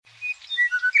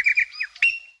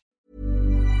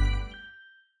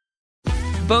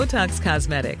Botox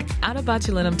Cosmetic, out of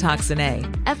botulinum toxin A,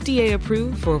 FDA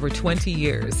approved for over 20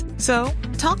 years. So,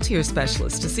 talk to your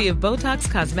specialist to see if Botox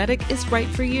Cosmetic is right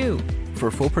for you. For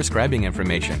full prescribing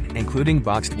information, including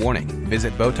boxed warning,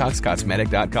 visit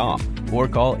BotoxCosmetic.com or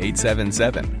call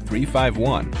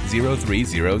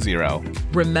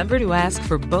 877-351-0300. Remember to ask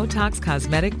for Botox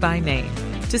Cosmetic by name.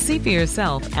 To see for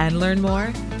yourself and learn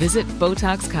more, visit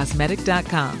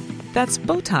BotoxCosmetic.com. That's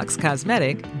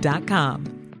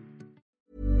BotoxCosmetic.com.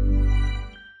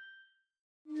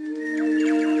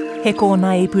 He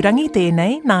kōna ipurangi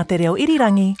tēnei nā te reo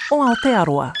irirangi o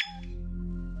Aotearoa.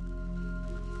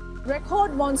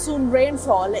 Record monsoon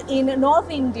rainfall in North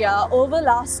India over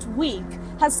last week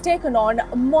has taken on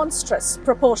monstrous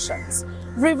proportions.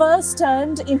 Rivers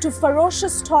turned into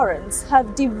ferocious torrents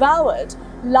have devoured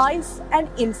life and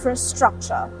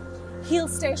infrastructure. Hill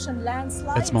station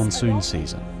landslides... It's monsoon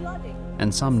season,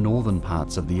 and some northern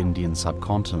parts of the Indian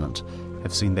subcontinent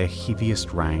have seen their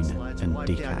heaviest rain in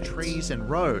decades. Trees and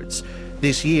roads.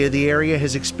 This year, the area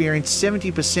has experienced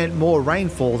 70% more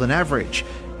rainfall than average.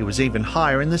 It was even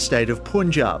higher in the state of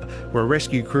Punjab, where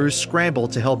rescue crews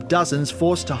scrambled to help dozens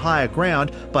forced to higher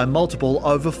ground by multiple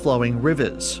overflowing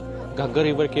rivers.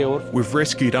 We've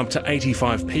rescued up to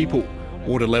 85 people.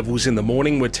 Water levels in the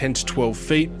morning were 10 to 12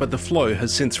 feet, but the flow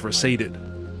has since receded.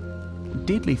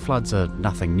 Deadly floods are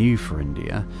nothing new for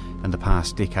India. In the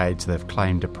past decades, they've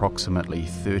claimed approximately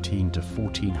 13 to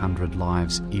 1,400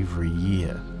 lives every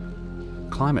year.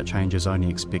 Climate change is only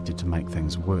expected to make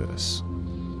things worse.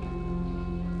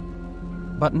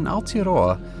 But in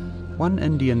Aotearoa, one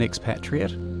Indian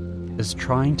expatriate is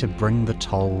trying to bring the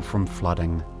toll from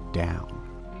flooding down.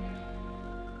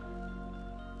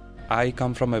 I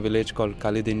come from a village called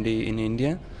Kalidindi in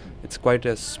India. It's quite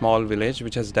a small village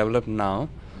which has developed now,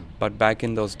 but back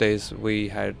in those days we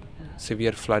had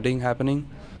severe flooding happening.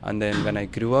 And then when I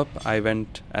grew up, I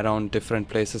went around different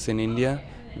places in India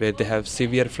where they have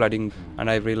severe flooding, and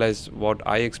I realized what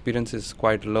I experience is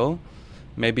quite low.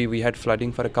 Maybe we had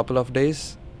flooding for a couple of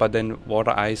days, but then what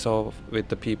I saw with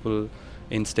the people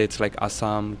in states like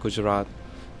Assam, Gujarat,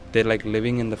 they're like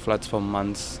living in the floods for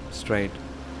months straight.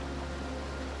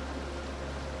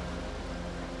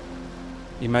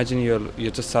 Imagine you're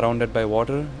just surrounded by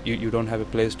water, you don't have a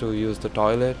place to use the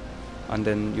toilet, and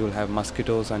then you'll have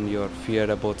mosquitoes and you're feared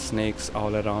about snakes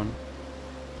all around.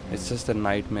 It's just a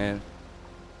nightmare.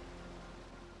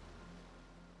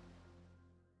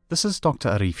 This is Dr.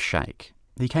 Arif Sheikh.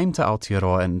 He came to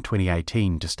Aotearoa in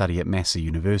 2018 to study at Massey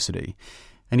University,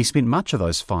 and he spent much of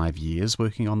those 5 years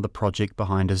working on the project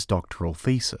behind his doctoral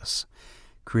thesis,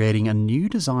 creating a new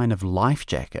design of life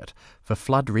jacket for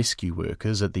flood rescue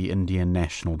workers at the Indian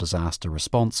National Disaster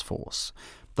Response Force,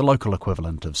 the local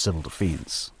equivalent of civil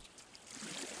defence.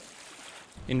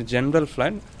 In a general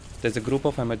flood, there's a group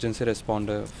of emergency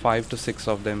responders, 5 to 6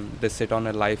 of them. They sit on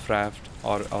a life raft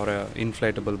or an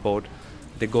inflatable boat.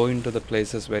 They go into the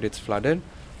places where it's flooded,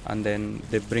 and then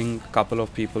they bring a couple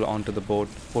of people onto the boat,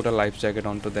 put a life jacket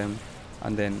onto them,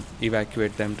 and then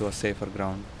evacuate them to a safer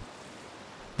ground.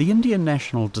 The Indian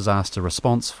National Disaster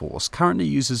Response Force currently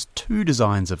uses 2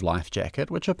 designs of life jacket,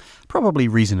 which are probably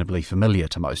reasonably familiar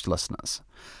to most listeners.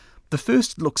 The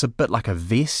first looks a bit like a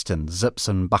vest and zips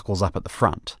and buckles up at the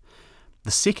front.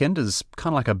 The second is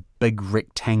kind of like a big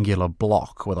rectangular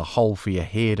block with a hole for your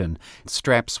head and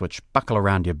straps which buckle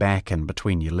around your back and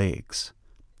between your legs.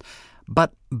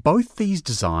 But both these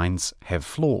designs have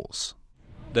flaws.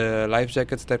 The life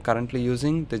jackets they're currently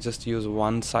using, they just use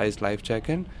one size life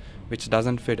jacket, which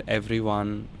doesn't fit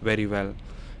everyone very well.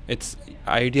 It's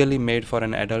ideally made for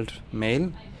an adult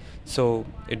male, so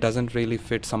it doesn't really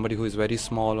fit somebody who is very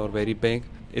small or very big.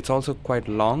 It's also quite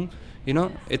long. You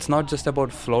know, it's not just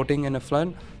about floating in a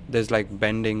flood. There's like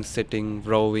bending, sitting,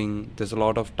 rowing. There's a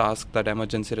lot of tasks that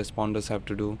emergency responders have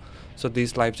to do. So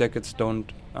these life jackets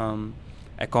don't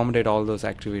accommodate all those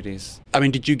activities. I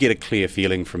mean, did you get a clear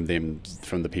feeling from them,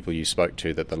 from the people you spoke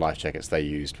to, that the life jackets they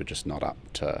used were just not up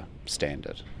to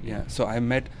standard? Yeah, so I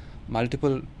met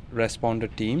multiple responder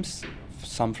teams,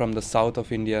 some from the south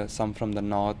of India, some from the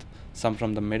north, some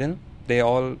from the middle. They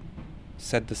all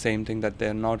said the same thing, that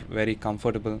they're not very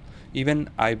comfortable. Even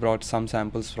I brought some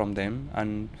samples from them,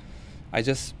 and I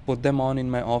just put them on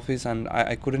in my office, and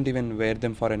I couldn't even wear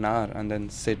them for an hour and then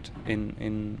sit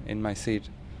in my seat.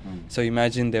 So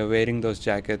imagine they're wearing those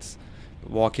jackets,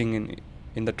 walking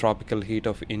in the tropical heat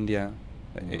of India.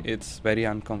 It's very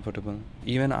uncomfortable.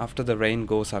 Even after the rain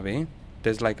goes away,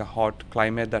 there's like a hot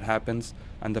climate that happens,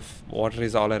 and the water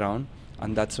is all around,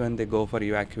 and that's when they go for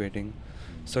evacuating.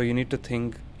 So you need to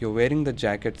think, you're wearing the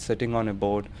jacket, sitting on a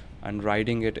boat and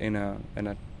riding it in a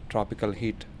tropical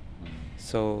heat.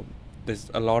 So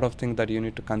there's a lot of things that you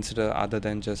need to consider other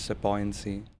than just a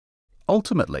buoyancy.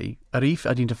 Ultimately, Arif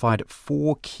identified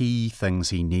 4 key things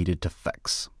he needed to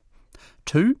fix.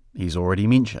 2, he's already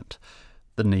mentioned.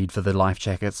 The need for the life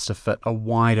jackets to fit a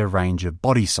wider range of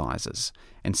body sizes,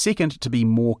 and second, to be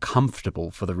more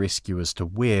comfortable for the rescuers to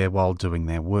wear while doing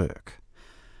their work.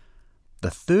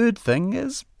 The third thing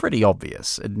is pretty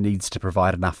obvious. It needs to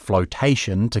provide enough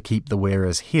flotation to keep the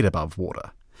wearer's head above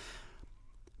water.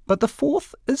 But the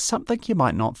fourth is something you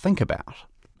might not think about.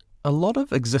 A lot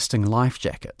of existing life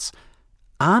jackets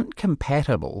aren't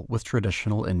compatible with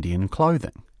traditional Indian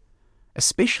clothing,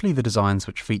 especially the designs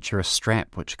which feature a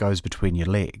strap which goes between your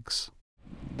legs.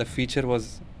 The feature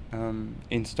was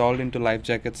installed into life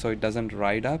jackets so it doesn't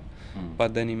ride up,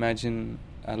 but then imagine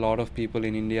a lot of people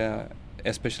in India,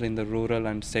 especially in the rural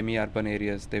and semi-urban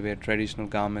areas, they wear traditional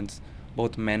garments,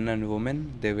 both men and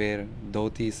women. They wear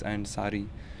dhotis and sari,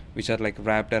 which are like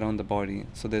wrapped around the body.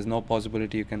 So there's no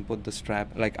possibility you can put the strap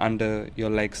like under your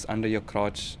legs, under your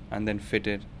crotch, and then fit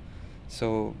it.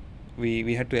 So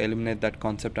we had to eliminate that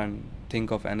concept and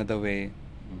think of another way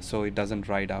so it doesn't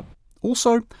ride up.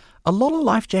 Also, a lot of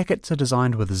life jackets are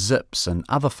designed with zips and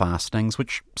other fastenings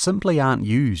which simply aren't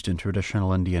used in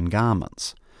traditional Indian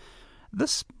garments.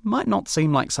 This might not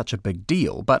seem like such a big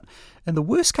deal, but in the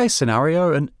worst case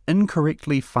scenario, an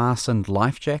incorrectly fastened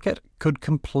life jacket could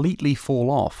completely fall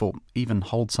off or even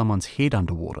hold someone's head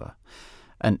underwater.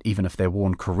 And even if they're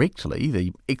worn correctly,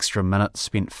 the extra minutes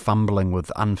spent fumbling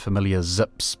with unfamiliar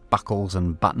zips, buckles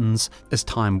and buttons is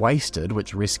time wasted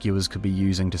which rescuers could be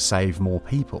using to save more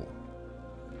people.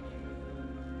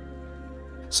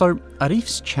 So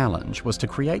Arif's challenge was to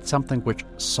create something which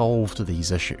solved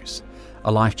these issues.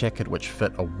 A life jacket which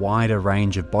fit a wider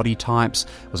range of body types,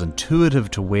 was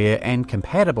intuitive to wear and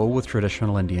compatible with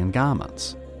traditional Indian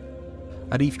garments.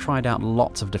 Arif tried out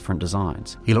lots of different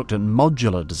designs. He looked at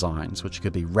modular designs which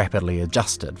could be rapidly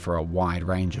adjusted for a wide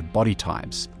range of body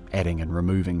types, adding and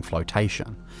removing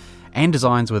flotation, and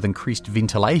designs with increased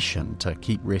ventilation to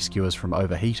keep rescuers from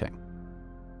overheating.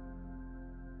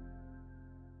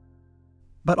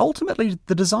 But ultimately,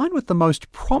 the design with the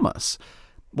most promise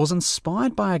was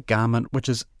inspired by a garment which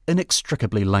is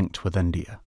inextricably linked with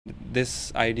India.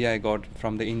 This idea I got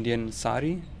from the Indian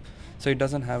sari. So it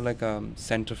doesn't have like a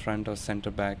center front or center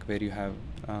back where you have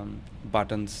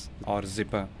buttons or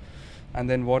zipper. And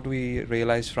then what we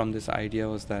realized from this idea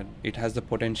was that it has the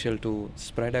potential to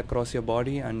spread across your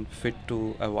body and fit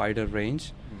to a wider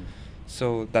range.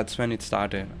 So that's when it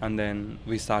started. And then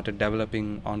we started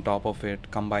developing on top of it,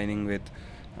 combining with,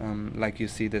 like you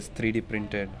see, this 3D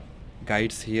printed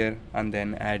guides here, and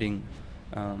then adding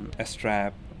a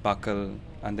strap, buckle,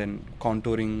 and then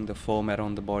contouring the foam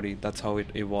around the body. That's how it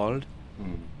evolved.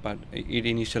 But it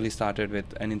initially started with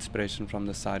an inspiration from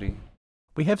the sari.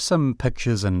 We have some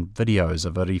pictures and videos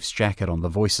of Arif's jacket on the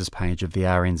Voices page of the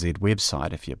RNZ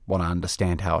website if you want to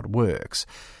understand how it works.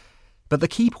 But the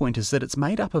key point is that it's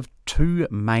made up of 2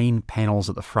 main panels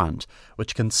at the front,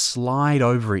 which can slide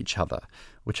over each other,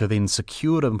 which are then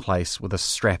secured in place with a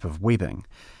strap of webbing.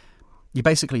 You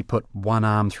basically put one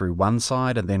arm through one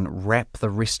side and then wrap the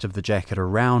rest of the jacket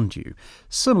around you,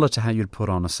 similar to how you'd put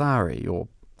on a sari, or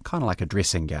kind of like a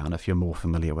dressing gown if you're more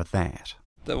familiar with that.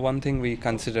 The one thing we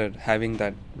considered, having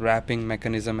that wrapping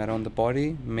mechanism around the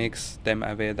body, makes them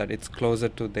aware that it's closer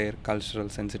to their cultural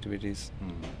sensitivities,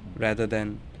 rather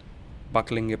than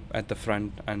buckling it at the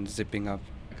front and zipping up.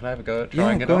 Can I have a go at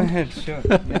trying it go on? ahead, sure.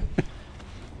 Yeah.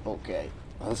 Okay.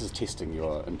 Well, this is testing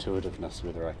your intuitiveness,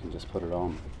 whether I can just put it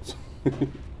on.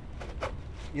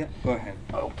 Yeah, go ahead.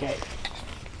 Okay.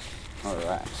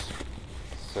 Alright.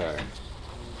 So,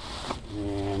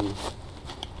 then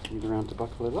move around to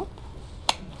buckle it up.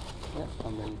 Yeah,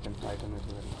 and then you can tighten it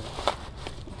a little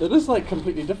bit. It is like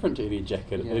completely different to any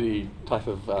jacket, Yeah. any type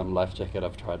of life jacket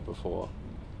I've tried before.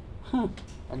 Huh.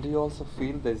 And do you also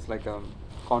feel there's like a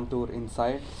contour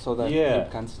inside so that Yeah.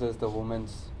 it considers the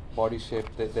woman's body shape,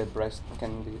 their breast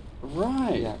can be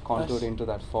Right. contoured into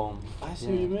that foam. I see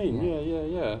what you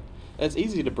mean. Yeah. It's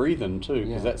easy to breathe in too,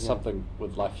 because that's something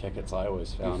with life jackets I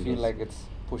always You found. feel like it's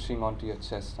pushing onto your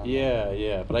chest. And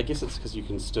Yeah. But I guess it's because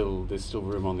there's still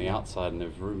room on the outside and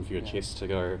there's room for your chest to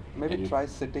go. Maybe try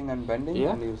sitting and bending,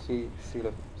 and you'll see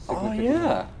the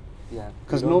significant. Yeah.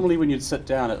 Because normally when you'd sit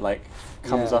down, it like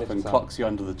comes up and lifts up. clocks you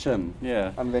under the chin.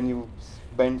 Yeah. And when you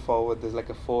bend forward, there's like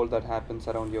a fold that happens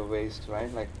around your waist,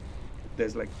 right? Like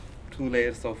there's like 2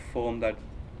 layers of foam that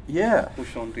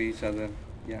push onto each other.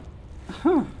 Yeah.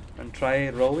 Huh. And try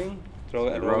rowing.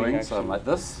 Rowing So I'm like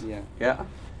this. Yeah.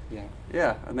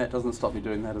 Yeah, and that doesn't stop me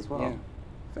doing that as well. Yeah.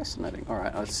 Fascinating. All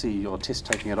right, let's see your test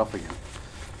taking it off again.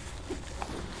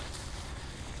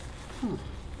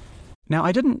 Now,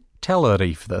 I didn't tell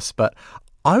Arif this, but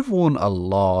I've worn a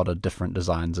lot of different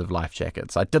designs of life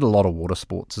jackets. I did a lot of water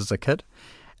sports as a kid.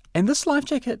 And this life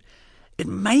jacket, it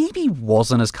maybe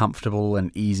wasn't as comfortable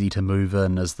and easy to move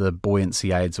in as the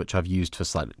buoyancy aids which I've used for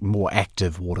slightly more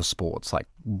active water sports, like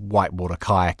whitewater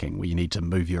kayaking, where you need to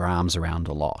move your arms around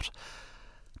a lot.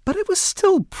 But it was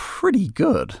still pretty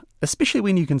good, especially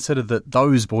when you consider that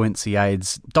those buoyancy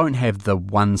aids don't have the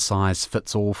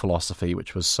one-size-fits-all philosophy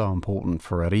which was so important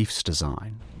for Arif's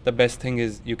design. The best thing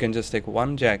is you can just take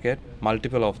one jacket,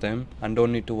 multiple of them, and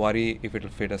don't need to worry if it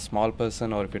will fit a small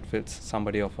person or if it fits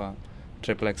somebody of a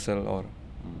XXL or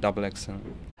XXL.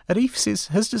 Arif says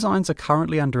his designs are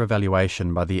currently under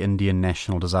evaluation by the Indian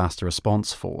National Disaster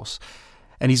Response Force,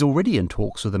 and he's already in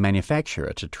talks with a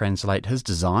manufacturer to translate his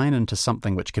design into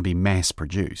something which can be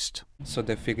mass-produced. So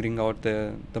they're figuring out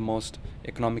the most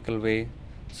economical way,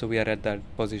 so we are at that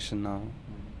position now.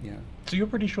 Yeah. So you're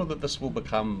pretty sure that this will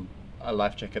become a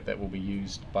life jacket that will be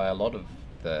used by a lot of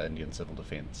the Indian Civil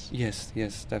Defence? Yes,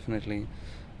 definitely.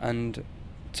 And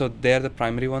so they're the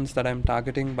primary ones that I'm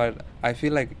targeting, but I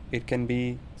feel like it can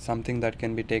be something that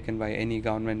can be taken by any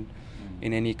government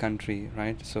in any country,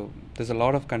 right? So there's a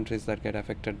lot of countries that get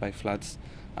affected by floods,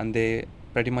 and they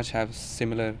pretty much have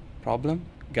similar problem,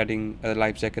 getting a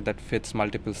life jacket that fits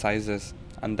multiple sizes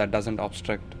and that doesn't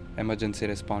obstruct emergency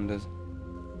responders.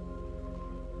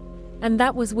 And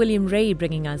that was William Ray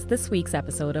bringing us this week's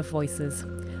episode of Voices.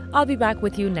 I'll be back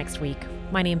with you next week.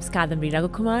 My name's Kadamri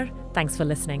Raghukumar. Thanks for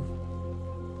listening.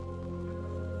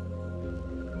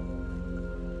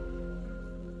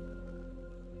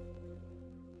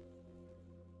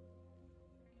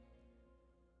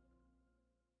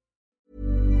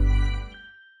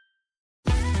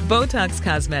 Botox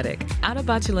Cosmetic, out of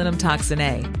botulinum toxin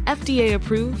A, FDA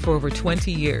approved for over 20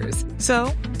 years.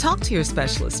 So, talk to your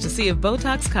specialist to see if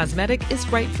Botox Cosmetic is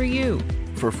right for you.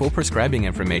 For full prescribing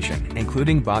information,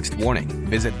 including boxed warning,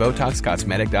 visit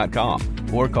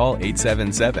BotoxCosmetic.com or call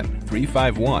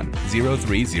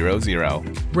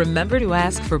 877-351-0300. Remember to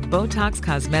ask for Botox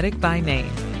Cosmetic by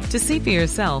name. To see for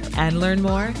yourself and learn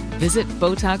more, visit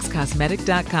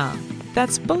BotoxCosmetic.com.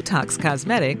 That's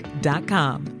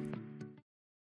BotoxCosmetic.com.